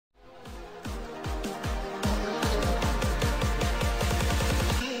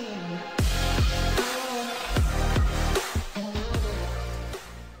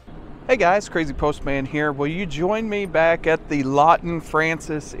guys, Crazy Postman here. Will you join me back at the Lawton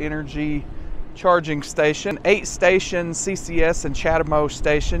Francis Energy charging station? 8 stations, CCS and CHAdeMO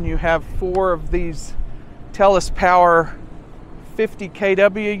station. You have 4 of these Telus Power 50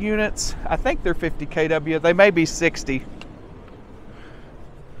 kW units. I think they're 50 kW. They may be 60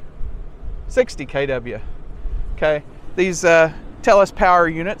 kW. Okay, these Telus Power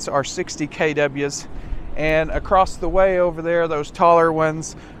units are 60 kWs. And across the way over there, those taller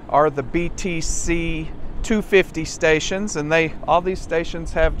ones are the BTC 250 stations, and all these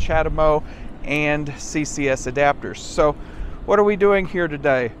stations have CHAdeMO and CCS adapters. So what are we doing here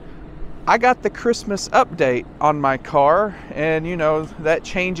today? I got the Christmas update on my car, and you know that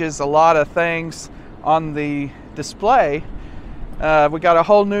changes a lot of things on the display. We got a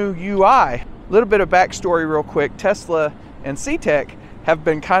whole new UI. A little bit of backstory real quick. Tesla and Setec have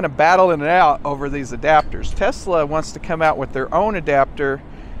been kind of battling it out over these adapters. Tesla wants to come out with their own adapter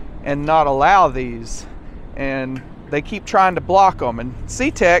and not allow these, and they keep trying to block them, and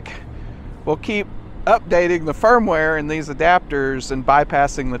Setec will keep updating the firmware in these adapters and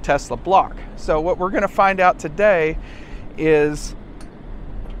bypassing the Tesla block. So what we're going to find out today is,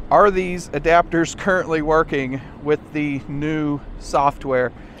 are these adapters currently working with the new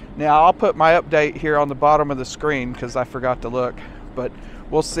software? Now I'll put my update here on the bottom of the screen because I forgot to look, but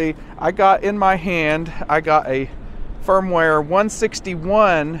we'll see. I got in my hand, I got a firmware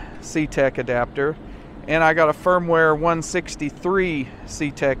 161 Setec adapter, and I got a firmware 163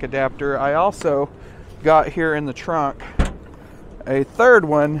 Setec adapter. I also got here in the trunk a third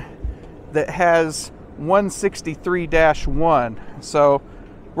one that has 163-1. So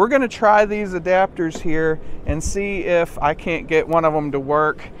we're going to try these adapters here and see if I can't get one of them to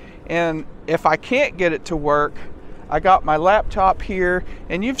work. And if I can't get it to work, I got my laptop here,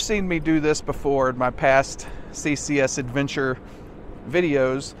 and you've seen me do this before in my past CCS adventure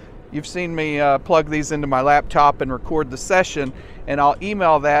videos. You've seen me plug these into my laptop and record the session, and I'll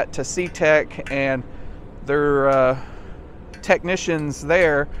email that to Setec, and their technicians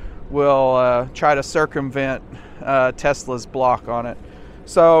there will try to circumvent Tesla's block on it.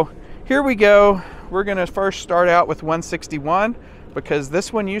 So here we go. We're going to first start out with 161 because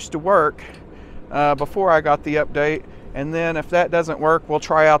this one used to work before I got the update, and then if that doesn't work, we'll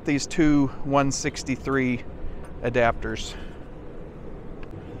try out these 2 163 adapters.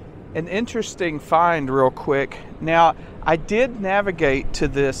 An interesting find real quick. Now I did navigate to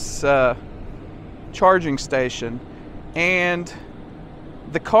this charging station, and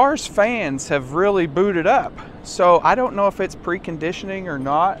the car's fans have really booted up. So I don't know if it's preconditioning or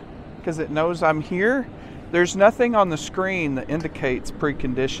not because it knows I'm here. There's nothing on the screen that indicates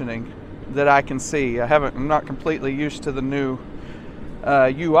preconditioning that I can see. I'm not completely used to the new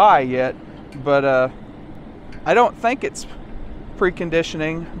UI yet, but I don't think it's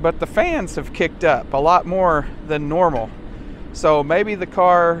preconditioning, but the fans have kicked up a lot more than normal. So maybe the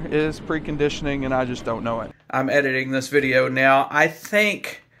car is preconditioning and I just don't know it. I'm editing this video now. I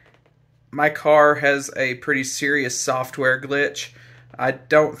think my car has a pretty serious software glitch. I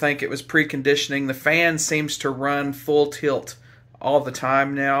don't think it was preconditioning. The fan seems to run full tilt all the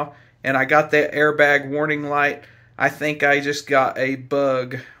time now, and I got that airbag warning light. I think I just got a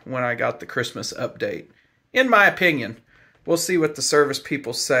bug when I got the Christmas update, in my opinion. We'll see what the service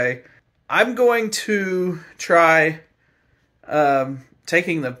people say. I'm going to try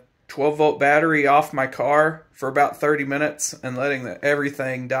taking the 12-volt battery off my car for about 30 minutes and letting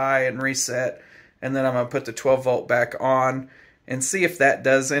everything die and reset, and then I'm going to put the 12-volt back on and see if that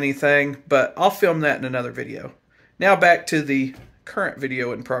does anything, but I'll film that in another video. Now back to the current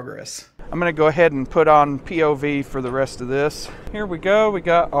video in progress. I'm going to go ahead and put on POV for the rest of this. Here we go. We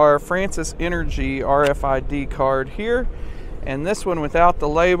got our Francis Energy RFID card here, and this one without the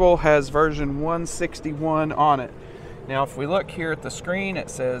label has version 161 on it. Now if we look here at the screen, it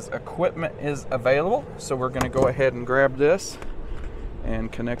says equipment is available, so we're going to go ahead and grab this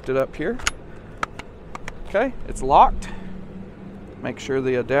and connect it up here. Okay, it's locked. Make sure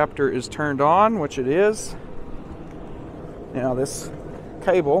the adapter is turned on, which it is. Now this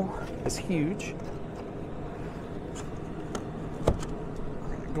cable is huge.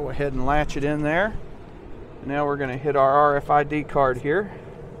 Go ahead and latch it in there. Now we're going to hit our RFID card here.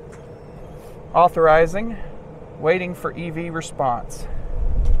 Authorizing, waiting for EV response.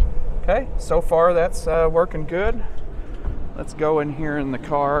 Okay, so far that's working good. Let's go in here in the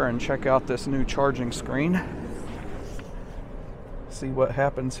car and check out this new charging screen. See what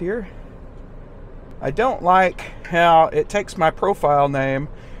happens here. I don't like how it takes my profile name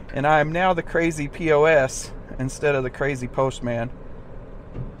and I'm now the Crazy POS instead of the Crazy Postman.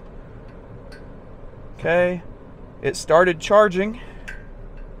 Okay, it started charging.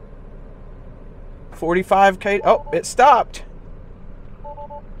 45K. Oh, it stopped.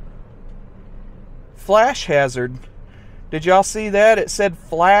 Flash hazard. Did y'all see that? It said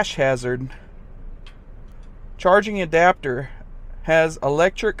flash hazard. Charging adapter has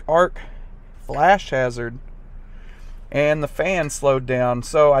electric arc flash hazard. And the fan slowed down.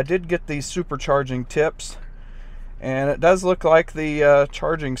 So I did get these supercharging tips. And it does look like the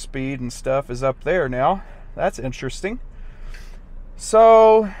charging speed and stuff is up there now. That's interesting.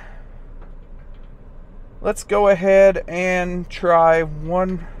 So let's go ahead and try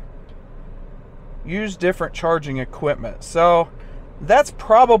use different charging equipment. So that's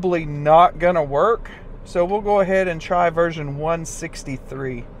probably not gonna work. So we'll go ahead and try version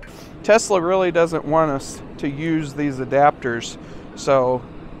 163. Tesla really doesn't want us to use these adapters. So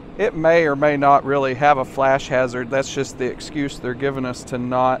it may or may not really have a flash hazard. That's just the excuse they're giving us to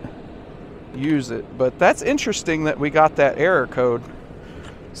not use it. But that's interesting that we got that error code.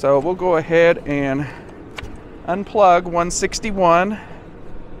 So we'll go ahead and unplug 161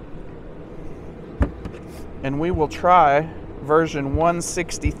 and we will try version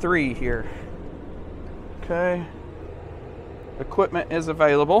 163 here. Okay, equipment is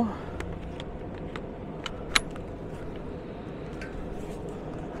available.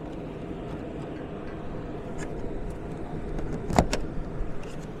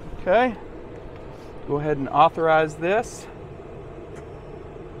 Okay, go ahead and authorize this.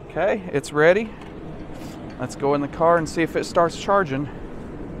 Okay, it's ready. Let's go in the car and see if it starts charging.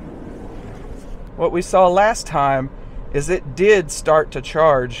 What we saw last time is it did start to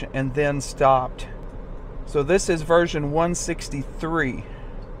charge and then stopped. So this is version 163.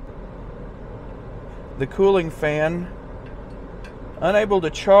 The cooling fan, unable to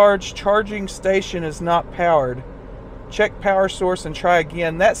charge, charging station is not powered. Check power source and try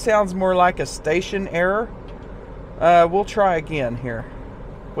again. That sounds more like a station error. We'll try again here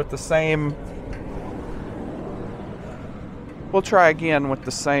with the same. We'll try again with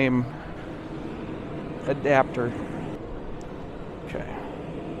the same adapter. Okay.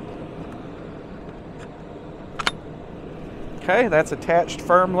 Okay, that's attached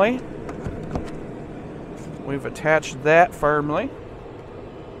firmly. We've attached that firmly.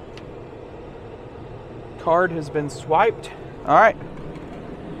 Card has been swiped. All right.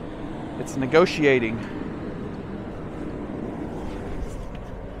 It's negotiating.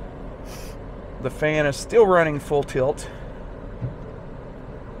 The fan is still running full tilt.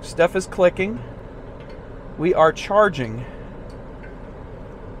 Stuff is clicking. We are charging.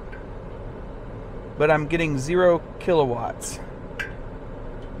 But I'm getting 0 kilowatts.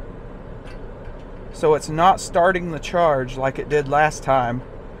 So it's not starting the charge like it did last time.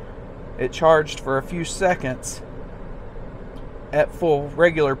 It charged for a few seconds at full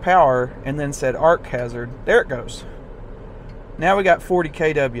regular power and then said arc hazard. There it goes. Now we got 40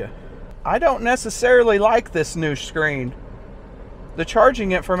 kW. I don't necessarily like this new screen. The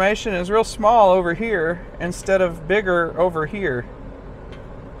charging information is real small over here instead of bigger over here.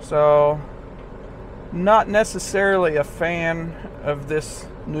 So, not necessarily a fan of this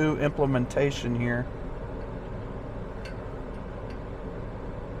new implementation here.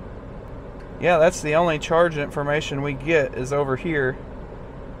 Yeah, that's the only charge information we get is over here.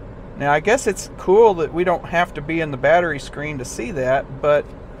 Now, I guess it's cool that we don't have to be in the battery screen to see that, but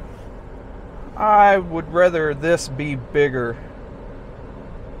I would rather this be bigger.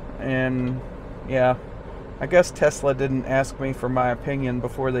 And yeah, I guess Tesla didn't ask me for my opinion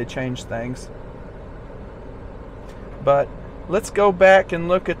before they changed things. But let's go back and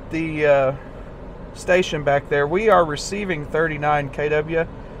look at the station back there. We are receiving 39 kW.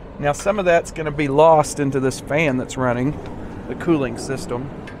 Now some of that's going to be lost into this fan that's running, the cooling system.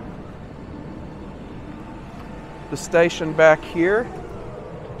 The station back here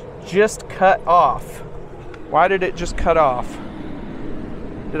just cut off. Why did it just cut off?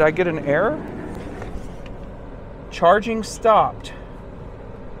 Did I get an error? Charging stopped.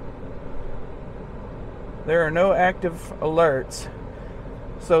 There are no active alerts.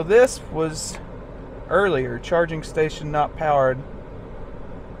 So this was earlier, charging station not powered.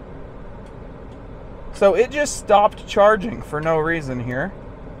 So it just stopped charging for no reason here.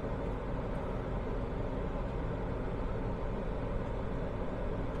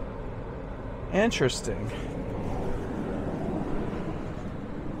 Interesting.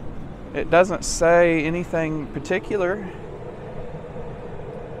 It doesn't say anything particular.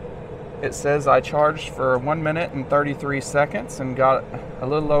 It says I charged for 1 minute and 33 seconds and got a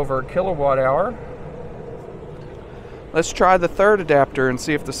little over a kilowatt hour. Let's try the third adapter and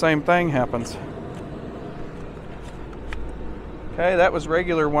see if the same thing happens. Okay, that was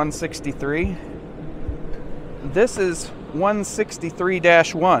regular 163. This is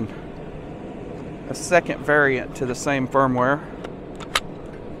 163-1. a second variant to the same firmware.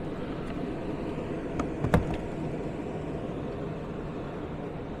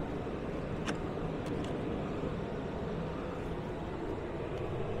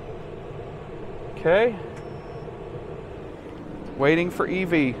 Okay, waiting for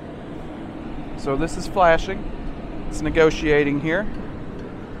EV. So this is flashing. It's negotiating here.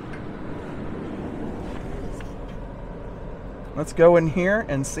 Let's go in here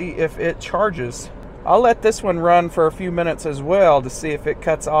and see if it charges. I'll let this one run for a few minutes as well to see if it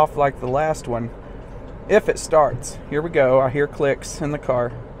cuts off like the last one. If it starts. Here we go. I hear clicks in the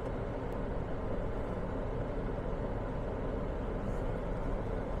car.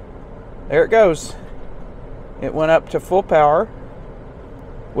 There it goes. It went up to full power,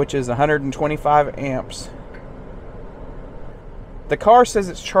 which is 125 amps. The car says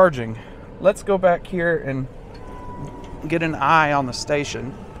it's charging. Let's go back here and get an eye on the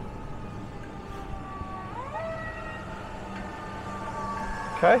station.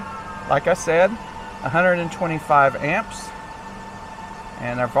 Okay, like I said, 125 amps,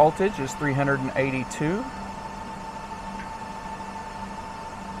 and our voltage is 382.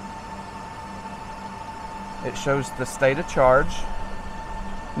 It shows the state of charge.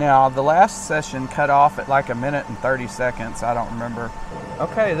 Now, the last session cut off at like 1 minute and 30 seconds. I don't remember.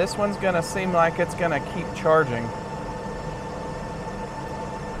 Okay, this one's gonna seem like it's gonna keep charging.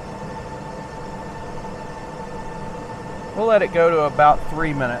 We'll let it go to about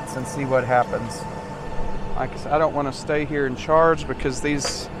 3 minutes and see what happens. Like I said, I don't want to stay here and charge because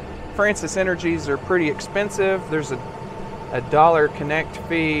these Francis Energies are pretty expensive. There's a $1 connect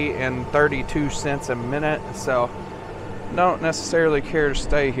fee and 32 cents a minute, so don't necessarily care to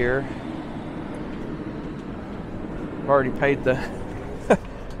stay here. I've already paid the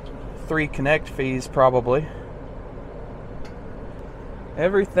 3 connect fees probably.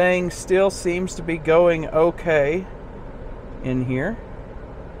 Everything still seems to be going okay in here.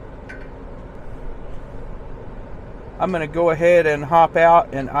 I'm gonna go ahead and hop out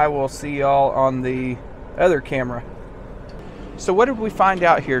and I will see y'all on the other camera. So what did we find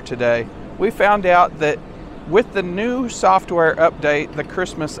out here today? We found out that with the new software update, the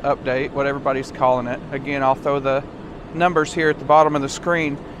Christmas update, what everybody's calling it, again, I'll throw the numbers here at the bottom of the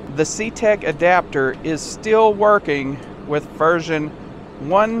screen, the Setec adapter is still working with version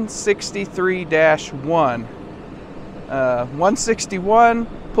 163-1. 161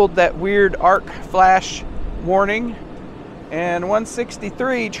 pulled that weird arc flash warning, and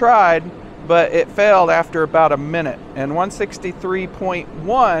 163 tried, but it failed after about 1 minute, and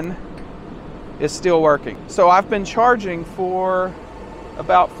 163.1 is still working. So I've been charging for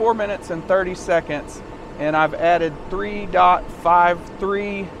about 4 minutes and 30 seconds, and I've added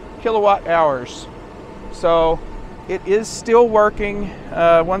 3.53 kilowatt hours. So it is still working.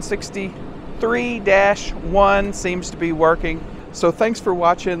 163-1 seems to be working. So thanks for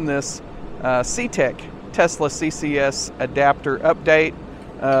watching this Setec Tesla CCS adapter update.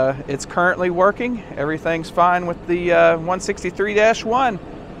 It's currently working. Everything's fine with the 163-1.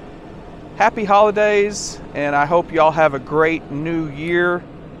 Happy holidays, and I hope y'all have a great new year.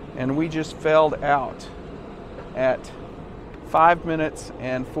 And we just failed out at 5 minutes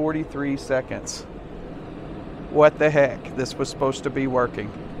and 43 seconds. What the heck? This was supposed to be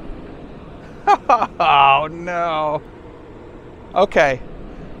working. Oh no. Okay.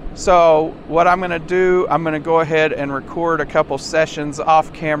 So what I'm going to do, I'm going to go ahead and record a couple sessions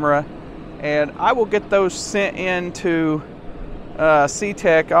off camera, and I will get those sent in to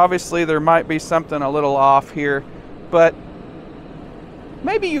Setec. Obviously there might be something a little off here, but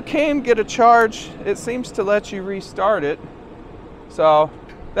maybe you can get a charge. It seems to let you restart it. So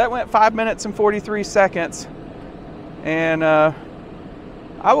that went 5 minutes and 43 seconds, and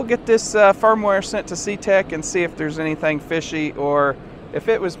I will get this firmware sent to Setec and see if there's anything fishy, or if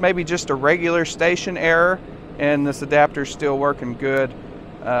it was maybe just a regular station error and this adapter's still working good.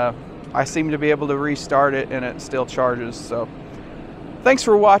 I seem to be able to restart it and it still charges. So thanks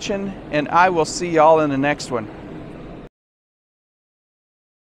for watching, and I will see y'all in the next one.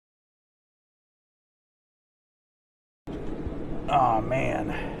 Oh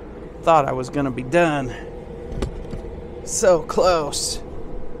man, thought I was gonna be done. So close.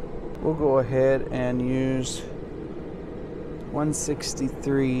 We'll go ahead and use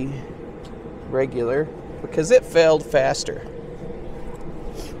 163 regular because it failed faster.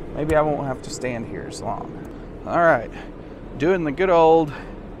 Maybe I won't have to stand here as long. All right, doing the good old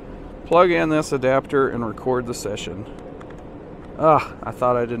plug in this adapter and record the session. I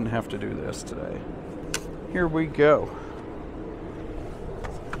thought I didn't have to do this today. Here we go.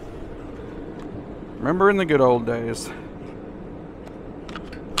 Remember in the good old days.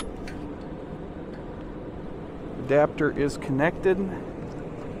 adapter is connected.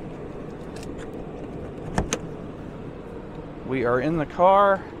 We are in the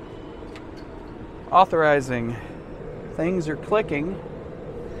car, authorizing. Things are clicking.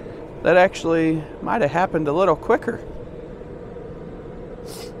 That actually might have happened a little quicker.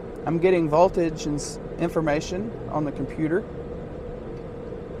 I'm getting voltage and information on the computer.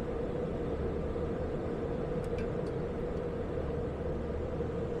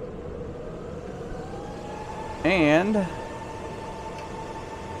 And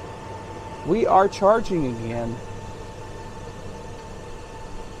we are charging again.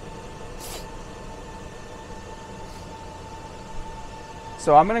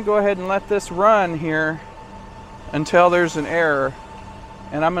 So I'm going to go ahead and let this run here until there's an error,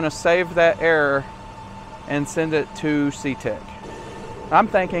 and I'm going to save that error and send it to Setec. I'm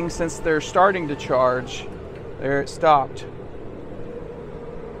thinking since they're starting to charge, there it stopped.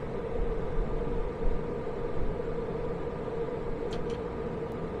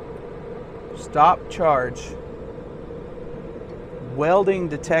 Stop charge. Welding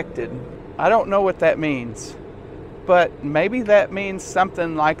detected. I don't know what that means, but maybe that means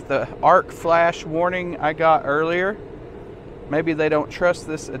something like the arc flash warning I got earlier. Maybe they don't trust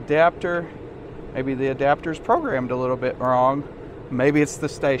this adapter. Maybe the adapter's programmed a little bit wrong. Maybe it's the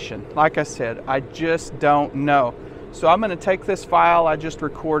station. Like I said, I just don't know. So I'm going to take this file I just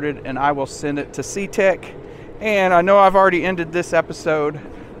recorded and I will send it to Setec. And I know I've already ended this episode,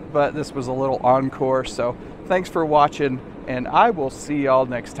 but this was a little encore. So thanks for watching, and I will see y'all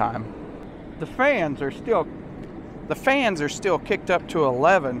next time. The fans are still kicked up to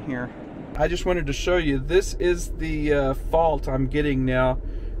 11 here. I just wanted to show you, this is the fault I'm getting now.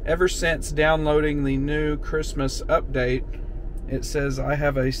 Ever since downloading the new Christmas update, it says I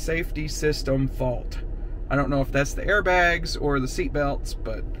have a safety system fault. I don't know if that's the airbags or the seat belts,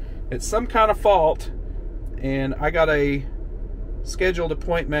 but it's some kind of fault, and I got a scheduled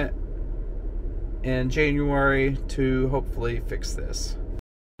appointment in January to hopefully fix this.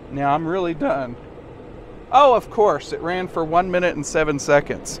 Now I'm really done. Oh, of course, it ran for 1 minute and 7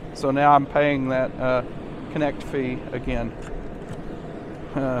 seconds. So now I'm paying that connect fee again.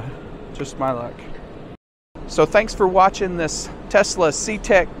 Just my luck. So thanks for watching this Tesla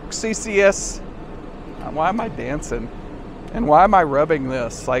Setec CCS. Why am I dancing? And why am I rubbing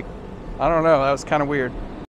this? Like, I don't know, that was kind of weird.